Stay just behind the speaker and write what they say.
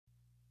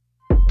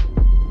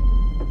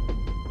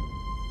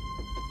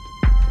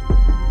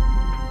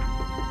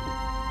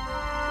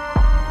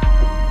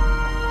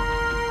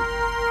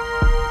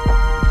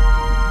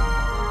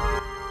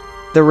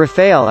The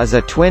Rafale is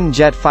a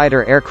twin-jet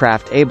fighter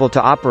aircraft able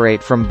to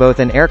operate from both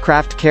an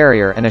aircraft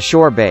carrier and a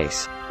shore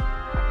base.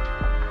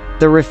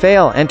 The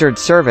Rafale entered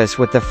service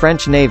with the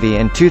French Navy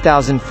in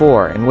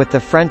 2004 and with the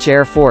French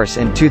Air Force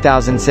in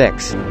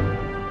 2006.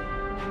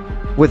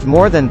 With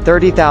more than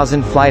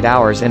 30,000 flight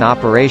hours in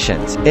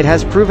operations, it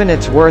has proven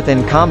its worth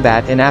in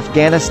combat in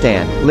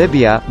Afghanistan,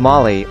 Libya,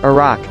 Mali,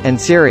 Iraq, and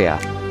Syria.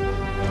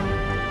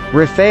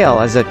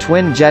 Rafale is a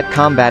twin-jet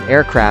combat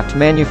aircraft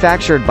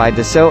manufactured by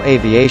Dassault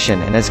Aviation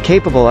and is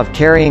capable of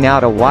carrying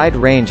out a wide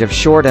range of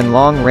short and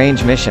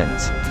long-range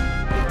missions.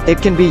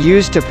 It can be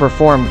used to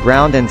perform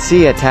ground and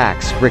sea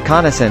attacks,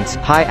 reconnaissance,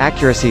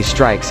 high-accuracy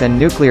strikes and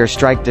nuclear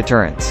strike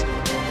deterrence.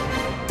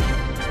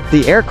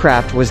 The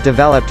aircraft was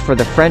developed for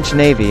the French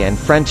Navy and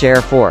French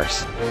Air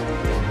Force.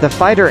 The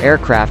fighter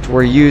aircraft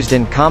were used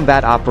in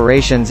combat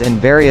operations in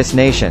various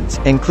nations,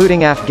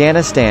 including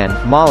Afghanistan,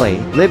 Mali,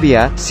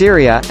 Libya,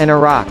 Syria, and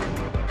Iraq.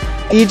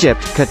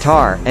 Egypt,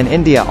 Qatar, and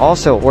India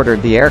also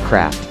ordered the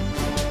aircraft.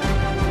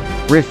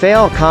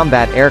 Rafale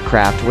combat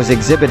aircraft was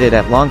exhibited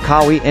at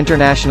Langkawi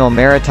International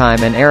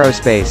Maritime and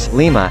Aerospace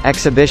Lima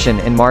exhibition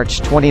in March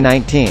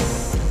 2019.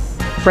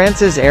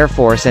 France's Air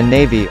Force and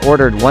Navy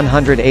ordered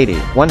 180,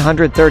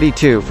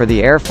 132 for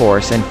the Air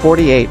Force and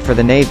 48 for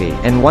the Navy,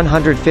 and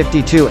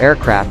 152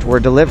 aircraft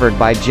were delivered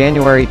by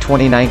January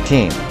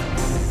 2019.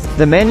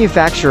 The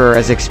manufacturer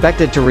is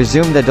expected to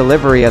resume the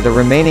delivery of the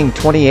remaining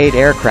 28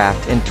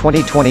 aircraft in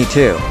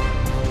 2022.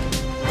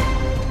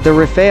 The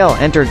Rafale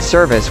entered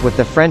service with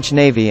the French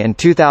Navy in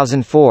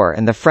 2004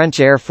 and the French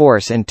Air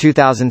Force in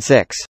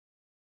 2006.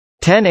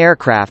 10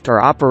 aircraft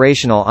are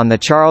operational on the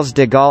Charles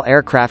de Gaulle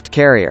aircraft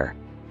carrier.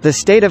 The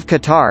state of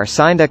Qatar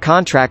signed a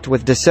contract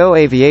with Dassault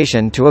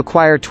Aviation to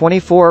acquire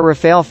 24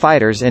 Rafale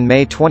fighters in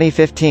May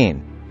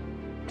 2015.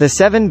 The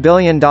 $7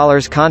 billion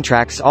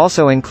contracts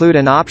also include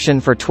an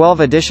option for 12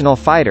 additional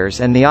fighters,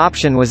 and the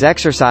option was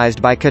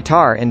exercised by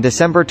Qatar in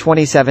December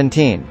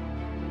 2017.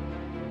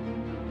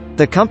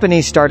 The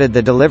company started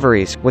the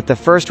deliveries, with the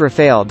first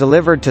Rafale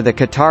delivered to the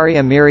Qatari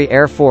Emiri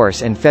Air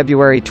Force in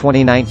February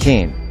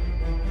 2019.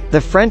 The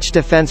French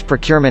Defense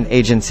Procurement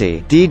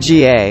Agency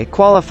 (DGA)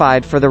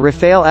 qualified for the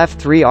Rafale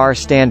F3R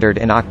standard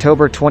in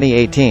October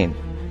 2018.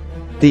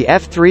 The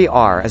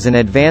F3R is an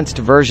advanced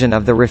version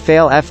of the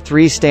Rafale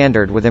F3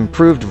 standard with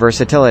improved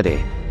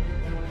versatility.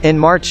 In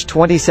March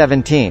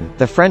 2017,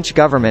 the French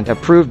government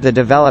approved the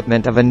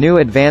development of a new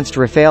advanced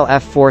Rafale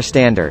F4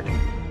 standard.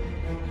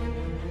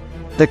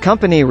 The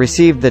company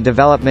received the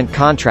development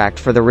contract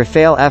for the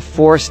Rafale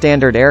F4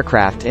 standard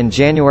aircraft in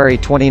January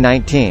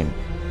 2019.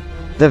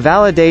 The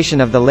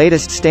validation of the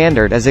latest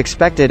standard is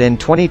expected in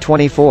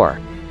 2024.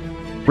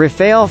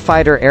 Rafale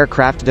fighter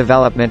aircraft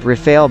development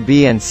Rafale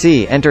B and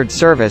C entered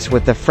service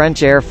with the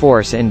French Air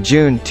Force in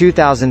June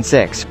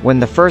 2006, when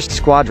the first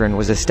squadron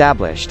was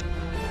established.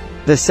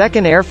 The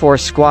second Air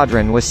Force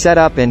squadron was set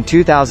up in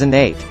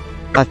 2008.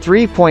 A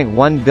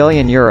 €3.1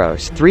 billion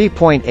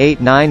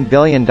 $3.89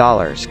 billion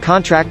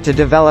contract to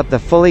develop the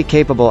fully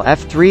capable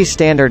F3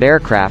 standard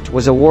aircraft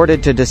was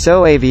awarded to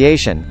Dassault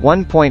Aviation,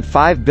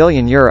 €1.5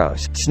 billion,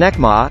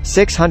 SNECMA,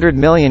 €600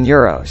 million,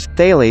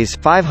 Thales,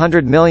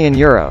 €500 million,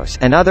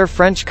 and other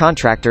French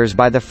contractors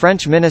by the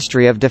French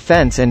Ministry of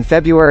Defense in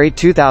February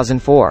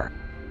 2004.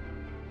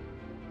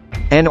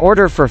 An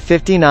order for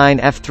 59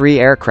 F3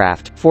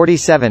 aircraft,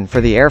 47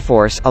 for the Air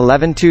Force,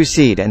 11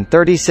 two-seat and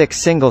 36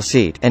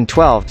 single-seat, and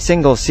 12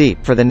 single-seat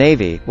for the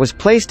Navy, was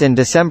placed in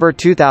December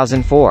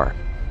 2004.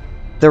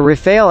 The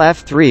Rafale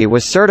F3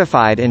 was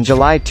certified in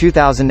July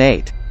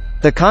 2008.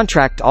 The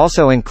contract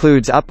also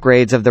includes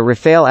upgrades of the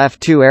Rafale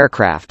F2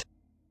 aircraft.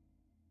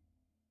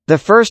 The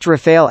first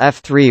Rafale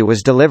F3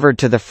 was delivered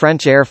to the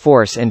French Air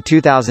Force in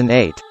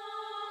 2008.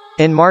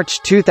 In March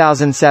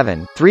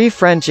 2007, 3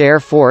 French Air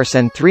Force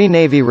and 3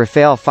 Navy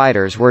Rafale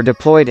fighters were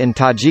deployed in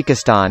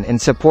Tajikistan in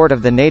support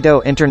of the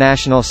NATO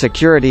International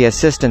Security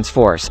Assistance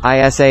Force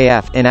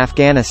 (ISAF) in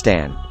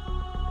Afghanistan.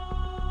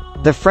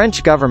 The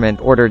French government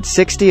ordered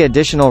 60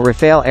 additional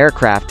Rafale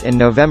aircraft in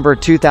November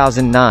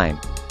 2009.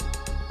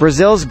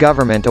 Brazil's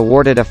government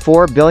awarded a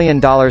 $4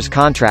 billion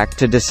contract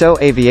to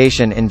Dassault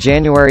Aviation in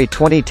January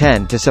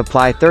 2010 to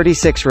supply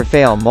 36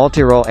 Rafale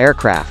multirole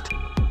aircraft.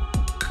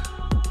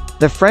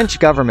 The French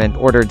government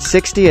ordered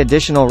 60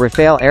 additional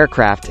Rafale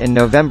aircraft in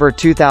November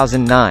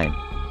 2009.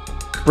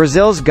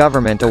 Brazil's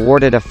government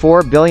awarded a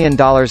 $4 billion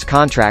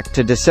contract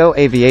to Dassault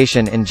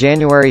Aviation in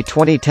January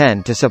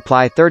 2010 to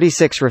supply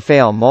 36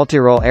 Rafale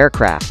multirole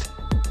aircraft.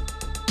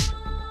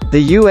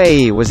 The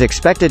UAE was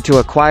expected to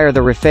acquire the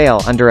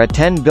Rafale under a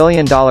 $10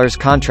 billion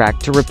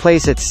contract to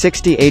replace its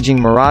 60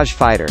 aging Mirage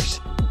fighters.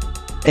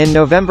 In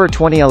November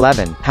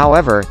 2011,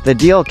 however, the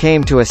deal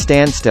came to a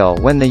standstill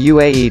when the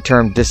UAE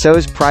termed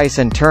Dassault's price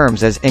and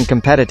terms as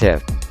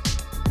uncompetitive.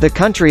 The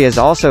country is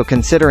also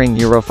considering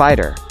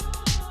Eurofighter.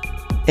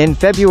 In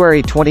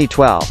February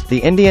 2012, the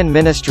Indian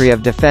Ministry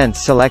of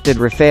Defence selected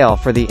Rafale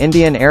for the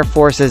Indian Air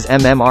Force's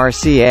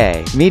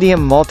MMRCA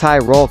Medium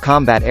Multi-Role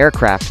Combat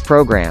Aircraft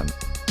program.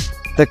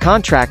 The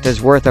contract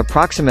is worth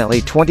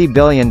approximately $20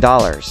 billion.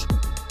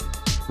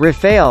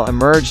 Rafale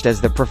emerged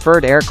as the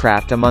preferred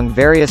aircraft among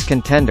various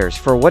contenders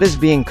for what is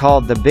being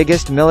called the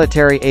biggest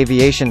military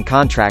aviation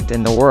contract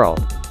in the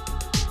world.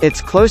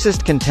 Its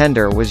closest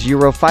contender was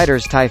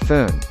Eurofighter's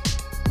Typhoon.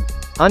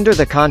 Under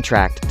the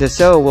contract,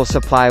 Dassault will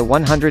supply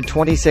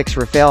 126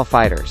 Rafale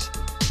fighters.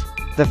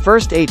 The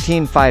first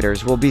 18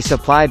 fighters will be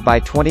supplied by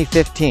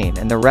 2015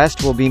 and the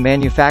rest will be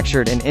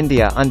manufactured in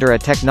India under a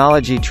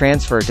technology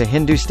transfer to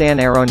Hindustan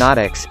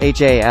Aeronautics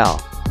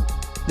 (HAL).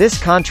 This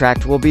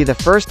contract will be the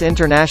first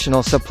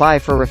international supply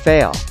for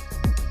Rafale.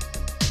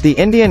 The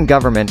Indian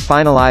government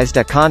finalized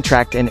a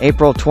contract in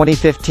April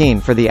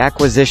 2015 for the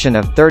acquisition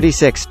of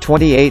 36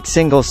 28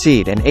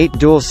 single-seat and 8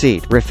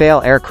 dual-seat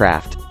Rafale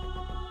aircraft.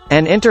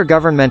 An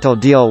intergovernmental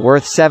deal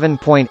worth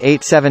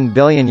 €7.87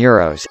 billion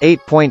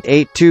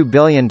 $8.82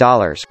 billion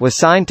was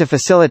signed to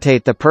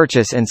facilitate the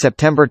purchase in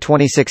September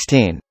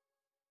 2016.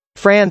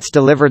 France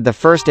delivered the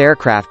first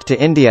aircraft to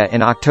India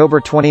in October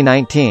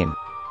 2019.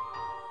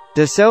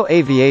 Dassault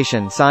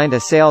Aviation signed a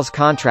sales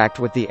contract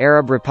with the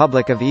Arab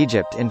Republic of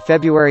Egypt in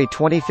February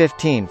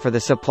 2015 for the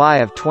supply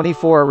of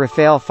 24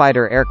 Rafale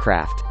fighter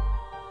aircraft.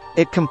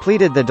 It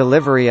completed the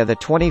delivery of the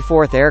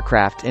 24th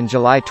aircraft in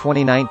July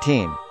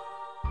 2019.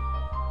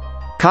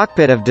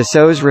 Cockpit of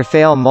Dassault's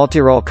Rafale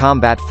multirole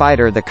combat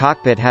fighter. The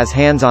cockpit has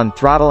hands-on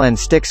throttle and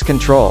sticks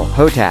control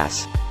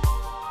 (HOTAS).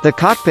 The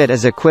cockpit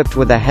is equipped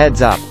with a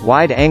heads-up,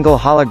 wide-angle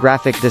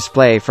holographic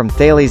display from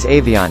Thales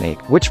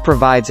Avionics, which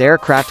provides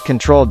aircraft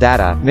control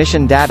data,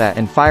 mission data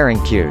and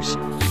firing cues.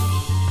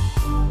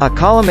 A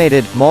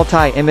collimated,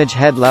 multi-image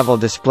head-level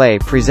display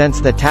presents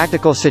the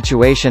tactical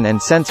situation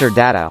and sensor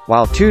data,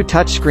 while two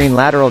touchscreen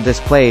lateral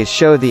displays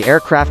show the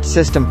aircraft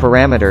system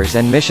parameters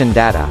and mission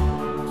data.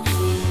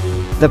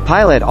 The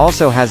pilot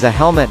also has a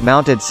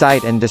helmet-mounted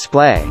sight and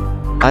display.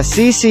 A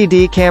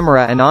CCD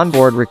camera and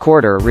onboard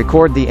recorder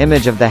record the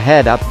image of the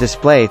head-up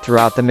display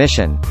throughout the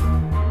mission.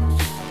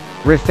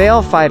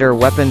 Rafale fighter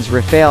weapons.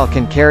 Rafale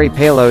can carry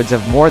payloads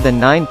of more than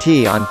 9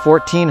 t on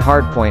 14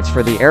 hardpoints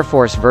for the Air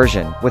Force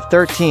version, with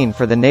 13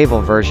 for the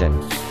Naval version.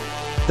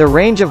 The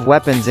range of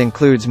weapons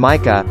includes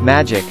MICA,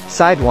 Magic,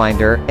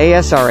 Sidewinder,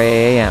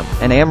 ASRAAM,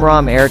 and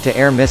AMRAAM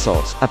air-to-air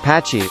missiles,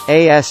 Apache,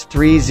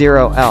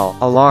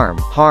 AS-30L, Alarm,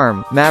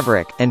 HARM,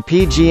 Maverick, and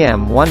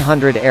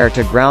PGM-100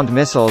 air-to-ground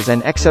missiles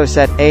and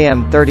Exocet,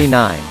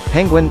 AM-39,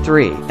 Penguin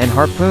 3, and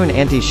Harpoon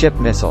anti-ship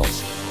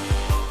missiles.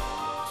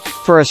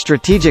 For a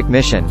strategic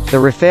mission, the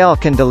Rafale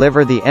can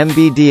deliver the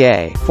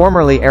MBDA,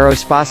 formerly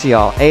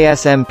Aerospatiale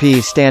ASMP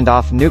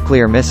standoff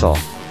nuclear missile.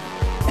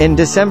 In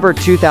December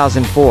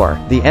 2004,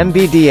 the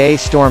MBDA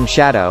Storm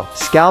Shadow,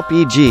 Scalp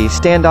EG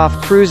standoff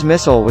cruise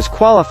missile was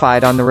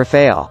qualified on the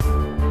Rafale.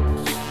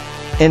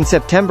 In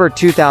September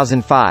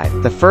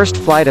 2005, the first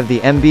flight of the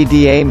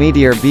MBDA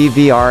Meteor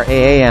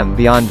BVR-AAM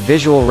Beyond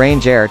Visual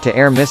Range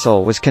air-to-air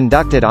missile was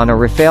conducted on a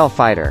Rafale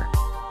fighter.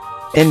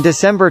 In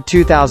December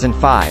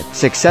 2005,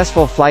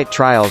 successful flight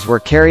trials were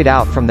carried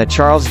out from the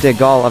Charles de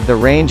Gaulle of the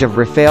range of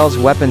Rafale's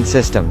weapon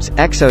systems,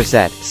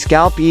 Exocet,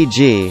 Scalp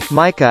EG,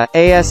 MICA,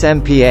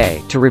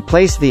 ASMPA, to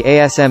replace the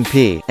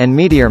ASMP, and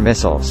Meteor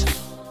missiles.